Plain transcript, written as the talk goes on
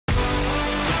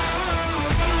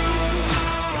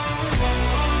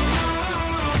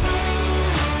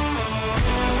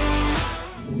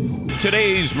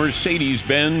Today's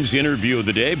Mercedes-Benz interview of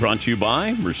the day brought to you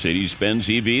by Mercedes-Benz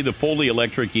EV, the fully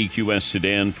electric EQS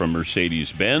sedan from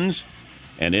Mercedes-Benz,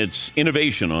 and its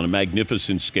innovation on a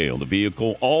magnificent scale. The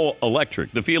vehicle, all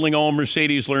electric. The feeling, all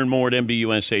Mercedes. Learn more at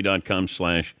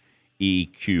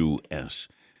MBUSA.com/EQS.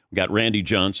 We got Randy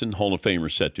Johnson, Hall of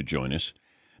Famer, set to join us.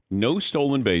 No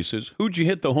stolen bases. Who'd you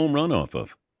hit the home run off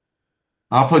of?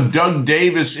 Off of Doug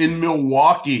Davis in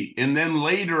Milwaukee, and then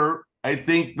later, I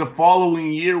think the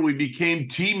following year we became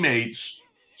teammates.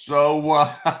 So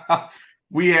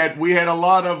we had a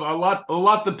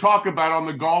lot to talk about on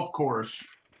the golf course.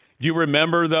 Do you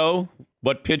remember though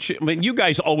what pitch? I mean, you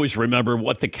guys always remember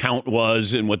what the count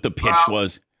was and what the pitch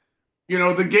was. You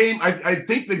know, the game. I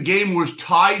think the game was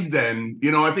tied then. You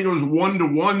know, I think it was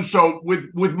 1-1. So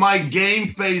with my game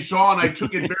face on, I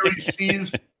took it very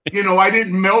serious. You know, I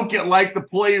didn't milk it like the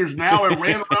players now. I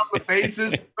ran around the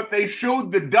bases, but they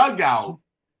showed the dugout.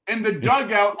 And the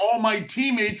dugout, all my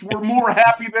teammates were more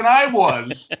happy than I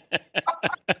was.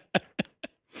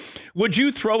 Would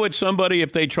you throw at somebody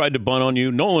if they tried to bunt on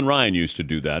you? Nolan Ryan used to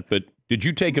do that, but did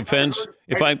you take offense?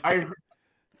 I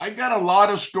got a lot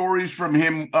of stories from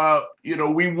him. You know,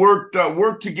 we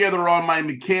worked together on my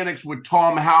mechanics with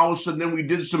Tom House, and then we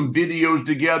did some videos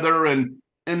together. And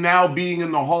now being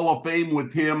in the Hall of Fame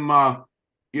with him,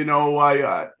 you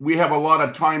know, we have a lot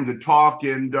of time to talk,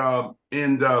 and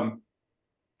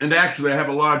actually I have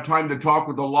a lot of time to talk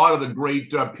with a lot of the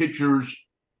great pitchers.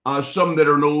 Some that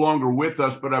are no longer with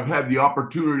us, but I've had the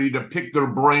opportunity to pick their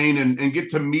brain and get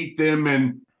to meet them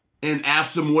and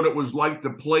ask them what it was like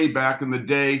to play back in the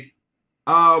day.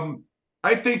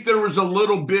 I think there was a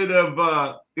little bit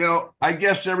of, you know, I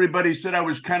guess everybody said I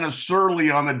was kind of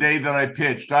surly on the day that I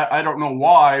pitched. I don't know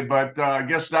why, but I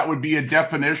guess that would be a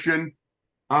definition.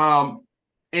 And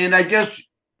I guess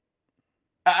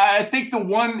I think the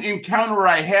one encounter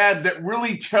I had that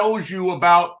really tells you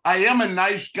about I am a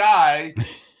nice guy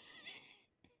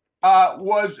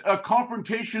was a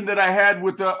confrontation that I had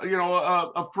with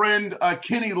a friend,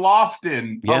 Kenny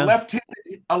Lofton, yeah.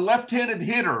 a left-handed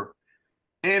hitter,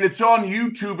 and it's on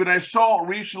YouTube. And I saw it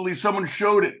recently; someone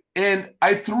showed it, and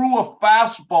I threw a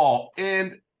fastball,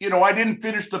 and you know I didn't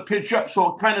finish the pitch up,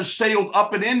 so it kind of sailed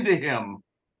up and into him.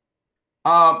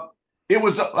 It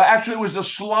was a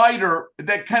slider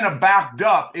that kind of backed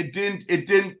up. It didn't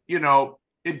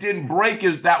break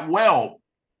that well.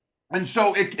 And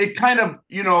so it kind of,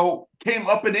 you know, came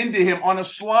up and into him on a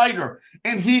slider.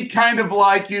 And he kind of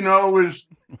like, was,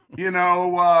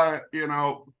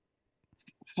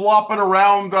 flopping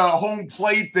around the home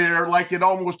plate there like it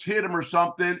almost hit him or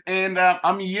something. And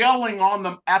I'm yelling on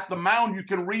them at the mound. You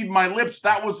can read my lips.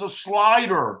 That was a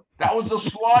slider. That was a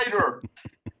slider.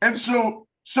 And so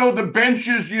the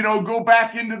benches, go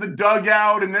back into the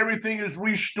dugout and everything is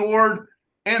restored.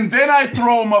 And then I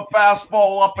throw him a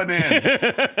fastball up and in.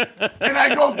 And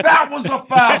I go, that was a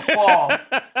fastball.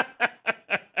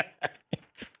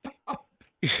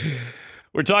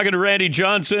 We're talking to Randy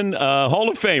Johnson, Hall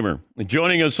of Famer,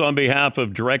 joining us on behalf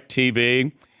of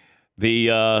DirecTV.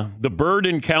 The Bird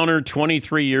encounter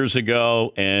 23 years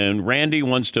ago, and Randy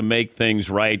wants to make things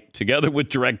right together with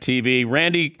DirecTV.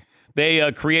 Randy,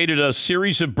 they created a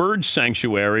series of bird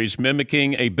sanctuaries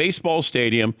mimicking a baseball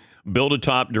stadium built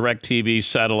atop DirecTV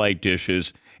satellite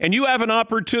dishes. And you have an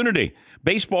opportunity.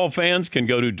 Baseball fans can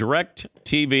go to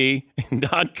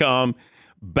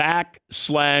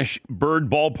directv.com/bird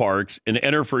ballparks and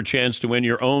enter for a chance to win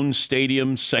your own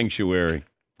stadium sanctuary.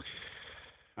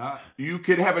 You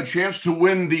could have a chance to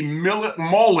win the Millet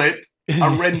Mullet,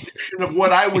 a rendition of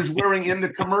what I was wearing in the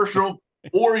commercial,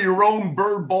 or your own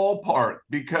bird ballpark,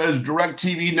 because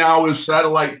DirecTV now is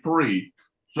satellite free.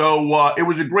 So it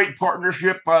was a great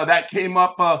partnership that came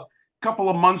up a couple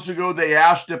of months ago. They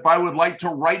asked if I would like to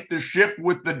right the ship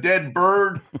with the dead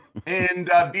bird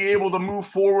and be able to move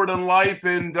forward in life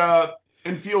and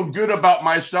feel good about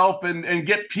myself and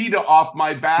get PETA off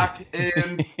my back.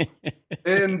 And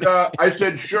I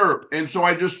said, sure. And so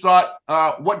I just thought,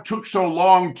 what took so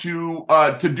long to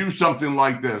do something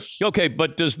like this? Okay,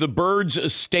 but does the Birds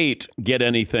estate get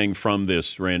anything from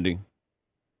this, Randy?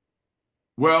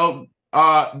 Well,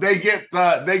 they get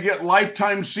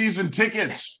lifetime season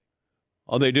tickets.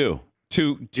 Oh, they do.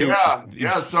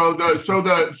 Yeah. So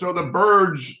the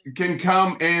Birds can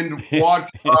come and watch.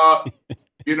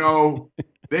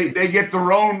 They get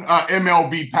their own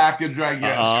MLB package, I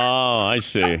guess. Oh, I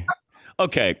see.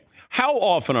 Okay, how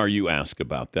often are you asked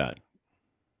about that?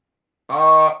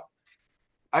 I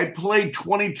played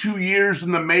 22 years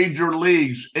in the major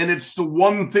leagues, and it's the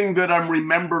one thing that I'm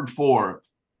remembered for.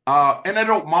 And I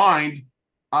don't mind,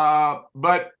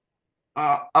 but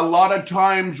a lot of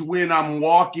times when I'm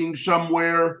walking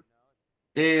somewhere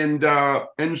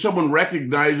and someone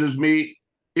recognizes me,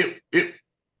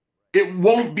 it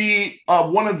won't be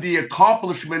one of the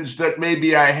accomplishments that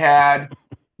maybe I had,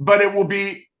 but it will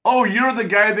be, oh, you're the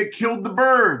guy that killed the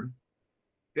bird.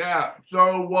 Yeah.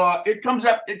 So it comes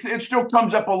up. It still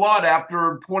comes up a lot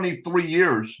after 23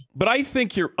 years. But I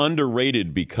think you're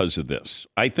underrated because of this.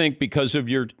 I think because of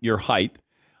your height,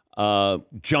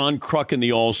 John Kruk in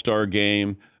the All-Star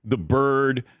game, the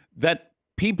bird, that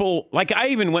people, like I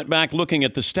even went back looking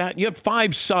at the stat. You have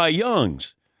 5 Cy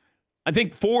Youngs. I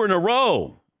think 4 in a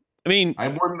row. I mean,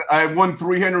 I won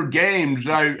 300 games.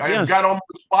 I got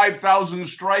almost 5,000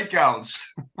 strikeouts.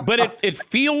 But it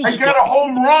feels I got a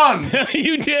home run.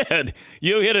 You did.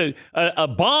 You hit a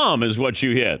bomb is what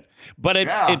you hit. But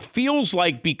it feels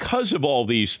like because of all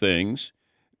these things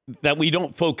that we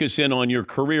don't focus in on your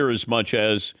career as much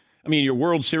as, I mean, your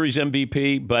World Series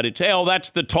MVP, but it's, hey, oh,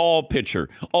 that's the tall pitcher.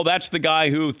 Oh, that's the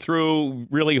guy who threw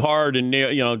really hard and,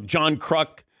 John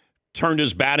Kruk turned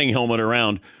his batting helmet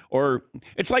around. Or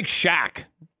it's like Shaq.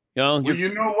 Well,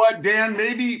 you know what, Dan?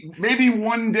 Maybe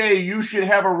one day you should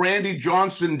have a Randy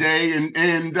Johnson day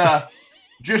and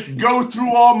just go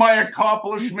through all my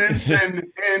accomplishments and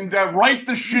right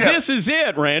the ship. This is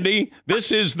it, Randy. This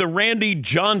is the Randy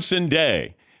Johnson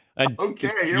day.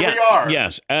 Okay, here we are.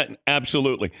 Yes,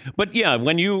 absolutely. But yeah,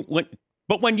 when you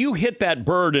hit that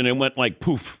bird and it went like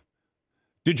poof,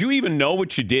 did you even know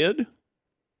what you did?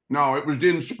 No, it was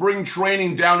in spring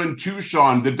training down in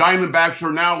Tucson. The Diamondbacks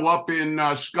are now up in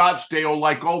Scottsdale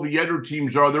like all the other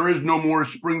teams are. There is no more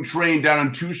spring training down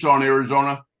in Tucson,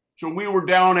 Arizona. So we were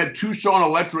down at Tucson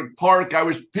Electric Park. I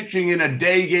was pitching in a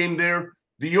day game there.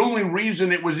 The only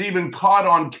reason it was even caught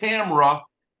on camera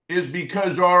is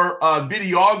because our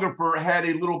videographer had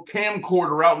a little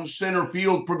camcorder out in center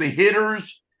field for the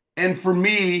hitters and for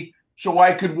me, so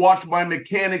I could watch my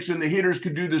mechanics and the hitters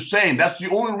could do the same. That's the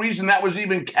only reason that was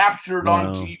even captured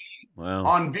on TV,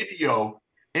 on video.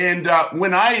 And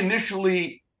when I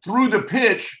initially threw the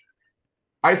pitch,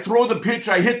 I throw the pitch,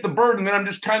 I hit the bird, and then I'm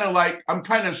just kind of like, I'm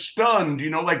kind of stunned,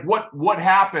 like what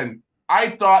happened? I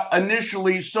thought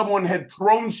initially someone had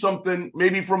thrown something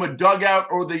maybe from a dugout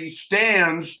or the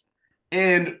stands.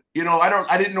 And,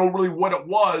 I didn't know really what it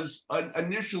was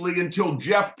initially until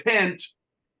Jeff Pent,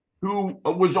 who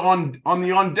was on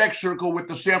the on-deck circle with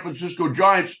the San Francisco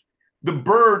Giants, the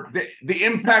bird, the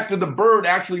impact of the bird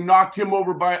actually knocked him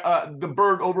over by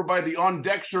the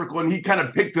on-deck circle, and he kind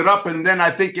of picked it up, and then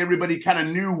I think everybody kind of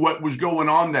knew what was going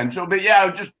on then. So, but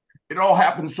yeah, it all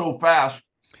happened so fast.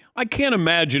 I can't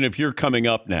imagine if you're coming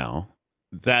up now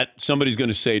that somebody's going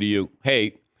to say to you,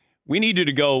 hey, we need you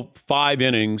to go 5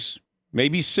 innings,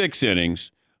 maybe 6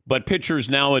 innings, but pitchers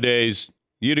nowadays,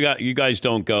 you guys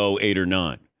don't go 8 or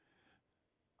 9.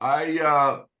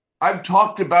 I've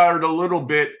talked about it a little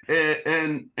bit,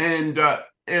 and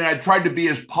I tried to be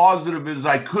as positive as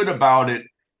I could about it,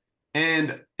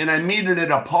 and I mean it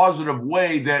in a positive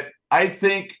way. That I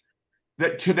think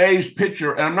that today's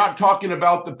pitcher, and I'm not talking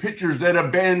about the pitchers that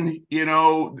have been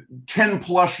 10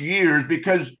 plus years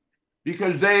because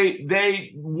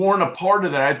they weren't a part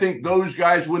of that. I think those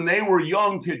guys, when they were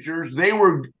young pitchers,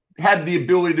 had the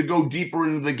ability to go deeper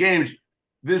into the games.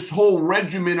 This whole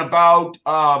regimen about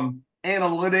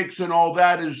analytics and all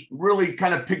that is really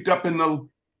kind of picked up in the,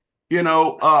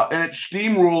 and it's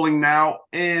steamrolling now.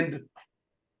 And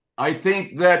I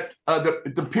think that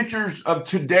the pitchers of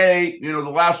today, the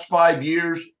last 5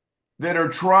 years that are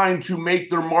trying to make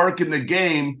their mark in the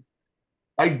game,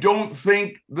 I don't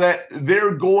think that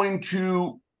they're going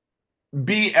to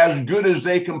be as good as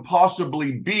they can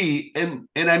possibly be. And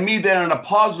I mean that in a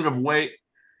positive way.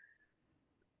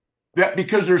 That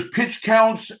because there's pitch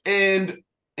counts and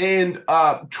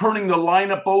turning the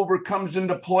lineup over comes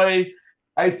into play,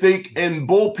 I think, and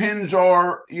bullpens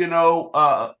are,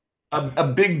 a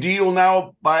big deal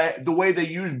now by the way they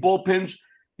use bullpens.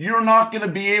 You're not going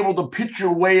to be able to pitch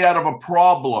your way out of a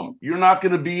problem. You're not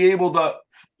going to be able to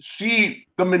see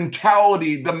the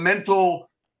mentality, the mental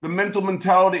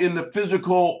mentality and the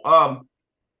physical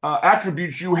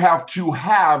attributes you have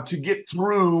to get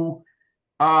through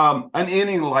an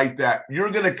inning like that.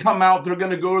 You're going to come out, they're going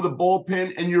to go to the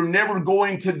bullpen, and you're never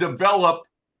going to develop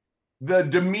the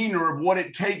demeanor of what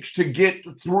it takes to get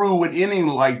through an inning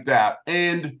like that.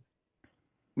 And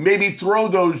maybe throw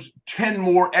those 10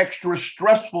 more extra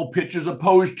stressful pitches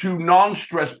opposed to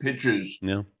non-stress pitches.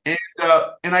 Yeah.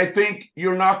 And I think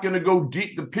you're not going to go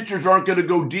deep. The pitchers aren't going to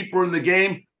go deeper in the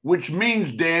game, which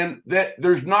means, Dan, that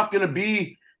there's not going to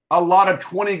be a lot of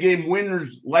 20-game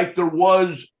winners like there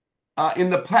was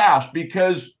in the past,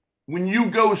 because when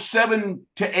you go 7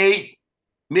 to 8,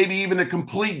 maybe even a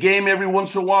complete game every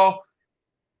once in a while,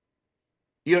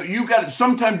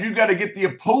 sometimes you got to get the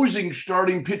opposing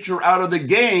starting pitcher out of the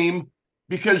game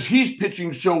because he's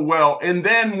pitching so well. And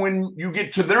then when you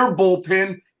get to their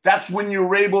bullpen, that's when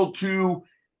you're able to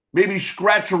maybe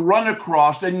scratch a run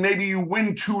across, and maybe you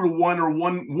win 2-1 or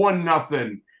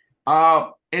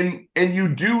 1-0. And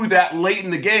you do that late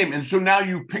in the game. And so now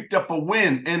you've picked up a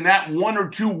win. And that 1 or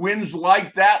 2 wins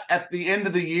like that at the end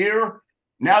of the year,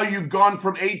 now you've gone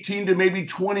from 18 to maybe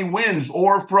 20 wins,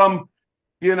 or from,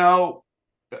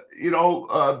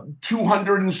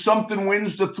 200 and something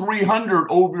wins to 300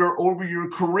 over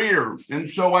your career. And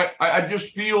so I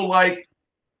just feel like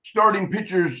starting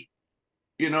pitchers,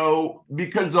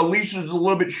 because the leash is a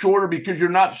little bit shorter, because you're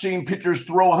not seeing pitchers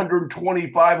throw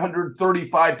 125,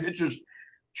 135 pitches.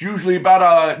 It's usually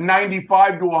about a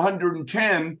 95 to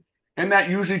 110, and that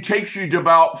usually takes you to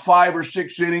about 5 or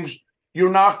 6 innings. You're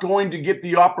not going to get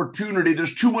the opportunity.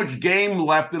 There's too much game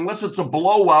left. Unless it's a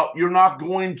blowout, you're not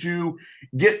going to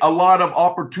get a lot of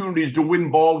opportunities to win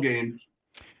ball games.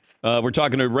 We're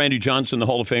talking to Randy Johnson, the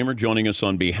Hall of Famer, joining us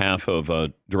on behalf of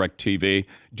DirecTV.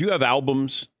 Do you have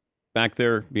albums back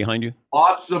there behind you?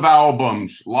 Lots of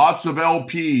albums, lots of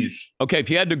LPs. Okay, if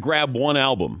you had to grab one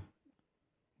album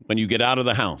when you get out of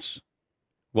the house,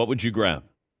 what would you grab?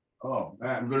 Oh,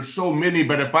 man, there's so many,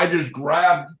 but if I just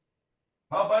grabbed,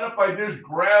 how about if I just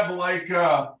grab like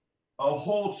a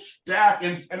whole stack,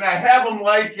 and I have them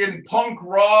like in punk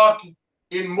rock,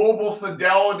 in Mobile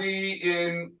Fidelity,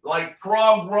 in like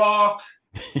prog rock.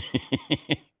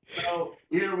 So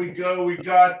here we go. We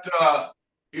got,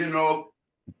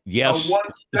 yes. One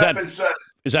step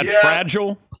is that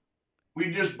Fragile?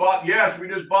 We just bought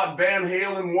Van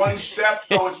Halen, One Step.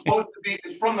 So it's supposed to be,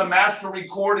 it's from the master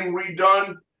recording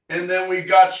redone. And then we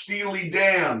got Steely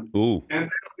Dan. Ooh. And then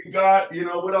we got,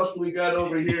 what else do we got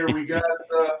over here? We got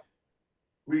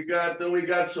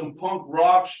some punk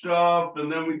rock stuff,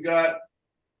 and then we got,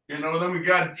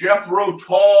 Jethro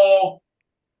Tull.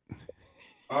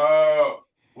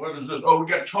 What is this? Oh, we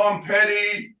got Tom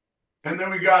Petty, and then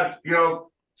we got,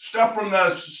 stuff from the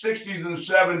 60s and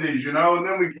 70s, and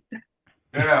then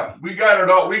we got it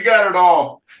all. We got it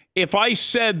all. If I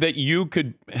said that you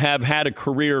could have had a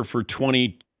career for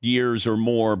 20 years or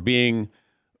more being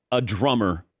a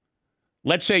drummer,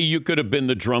 let's say you could have been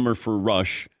the drummer for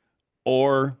Rush,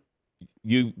 or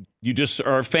you just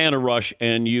are a fan of Rush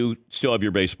and you still have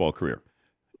your baseball career.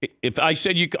 If I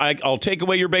said I'll take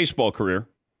away your baseball career,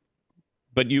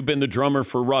 but you've been the drummer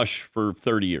for Rush for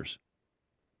 30 years.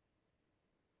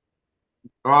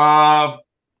 Yeah,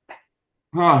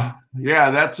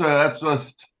 that's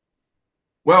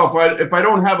well, if I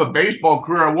don't have a baseball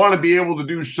career, I want to be able to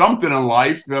do something in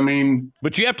life. I mean,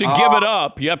 but you have to give it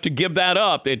up. You have to give that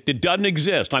up. It doesn't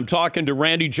exist. I'm talking to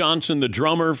Randy Johnson, the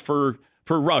drummer for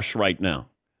Rush right now.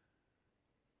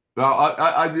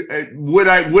 Would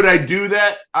I do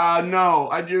that? No,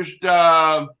 I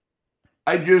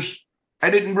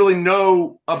didn't really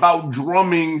know about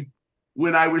drumming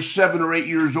when I was 7 or 8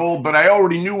 years old, but I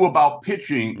already knew about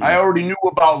pitching. I already knew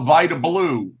about Vida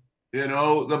Blue,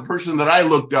 the person that I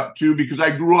looked up to, because I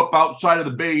grew up outside of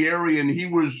the Bay Area and he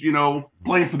was,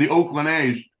 playing for the Oakland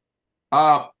A's.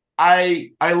 I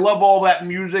love all that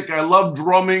music. I love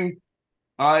drumming.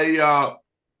 I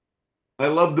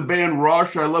love the band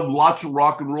Rush. I love lots of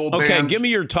rock and roll bands. Okay, give me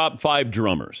your top 5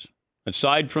 drummers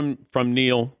aside from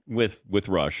Neil with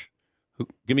Rush.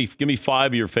 Give me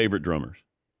 5 of your favorite drummers.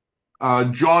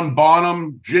 John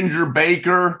Bonham, Ginger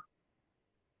Baker,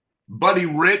 Buddy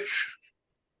Rich,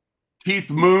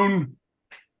 Keith Moon.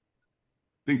 I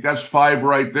think that's 5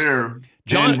 right there.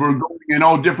 And we're going in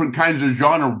all different kinds of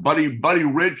genre. Buddy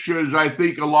Rich is, I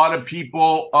think a lot of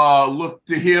people look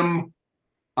to him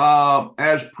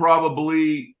as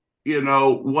probably,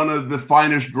 one of the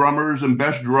finest drummers and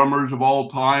best drummers of all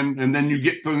time. And then you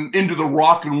get them into the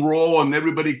rock and roll, and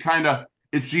everybody kind of,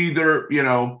 it's either,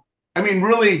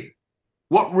 really,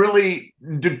 what really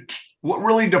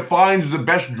defines the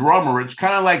best drummer? It's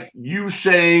kind of like you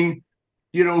saying,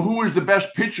 who is the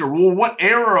best pitcher? Well, what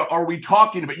era are we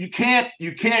talking about? You can't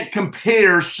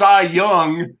compare Cy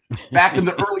Young back in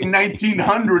the early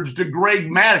 1900s to Greg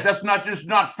Maddux. That's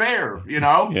not fair,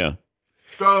 Yeah.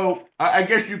 So I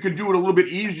guess you could do it a little bit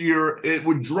easier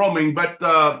with drumming, but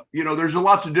there's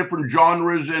lots of different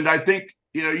genres, and I think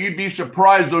you'd be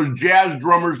surprised those jazz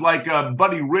drummers like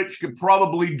Buddy Rich could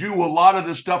probably do a lot of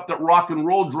the stuff that rock and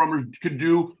roll drummers could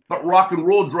do, but rock and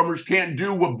roll drummers can't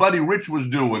do what Buddy Rich was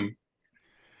doing.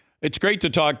 It's great to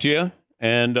talk to you,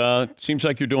 and it seems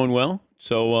like you're doing well.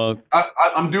 So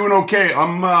I'm doing okay.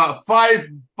 I'm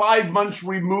 5 months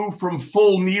removed from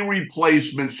full knee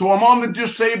replacement, so I'm on the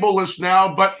disabled list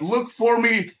now. But look for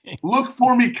me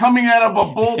coming out of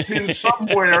a bullpen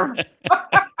somewhere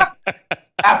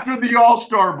after the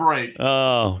All-Star break.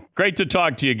 oh, great to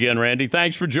talk to you again, Randy.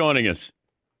 Thanks for joining us.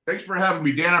 Thanks for having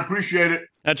me, Dan. I appreciate it.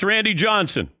 That's Randy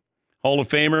Johnson, Hall of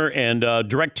Famer, and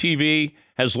DirecTV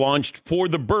has launched For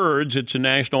the Birds. It's a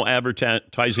national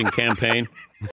advertising campaign.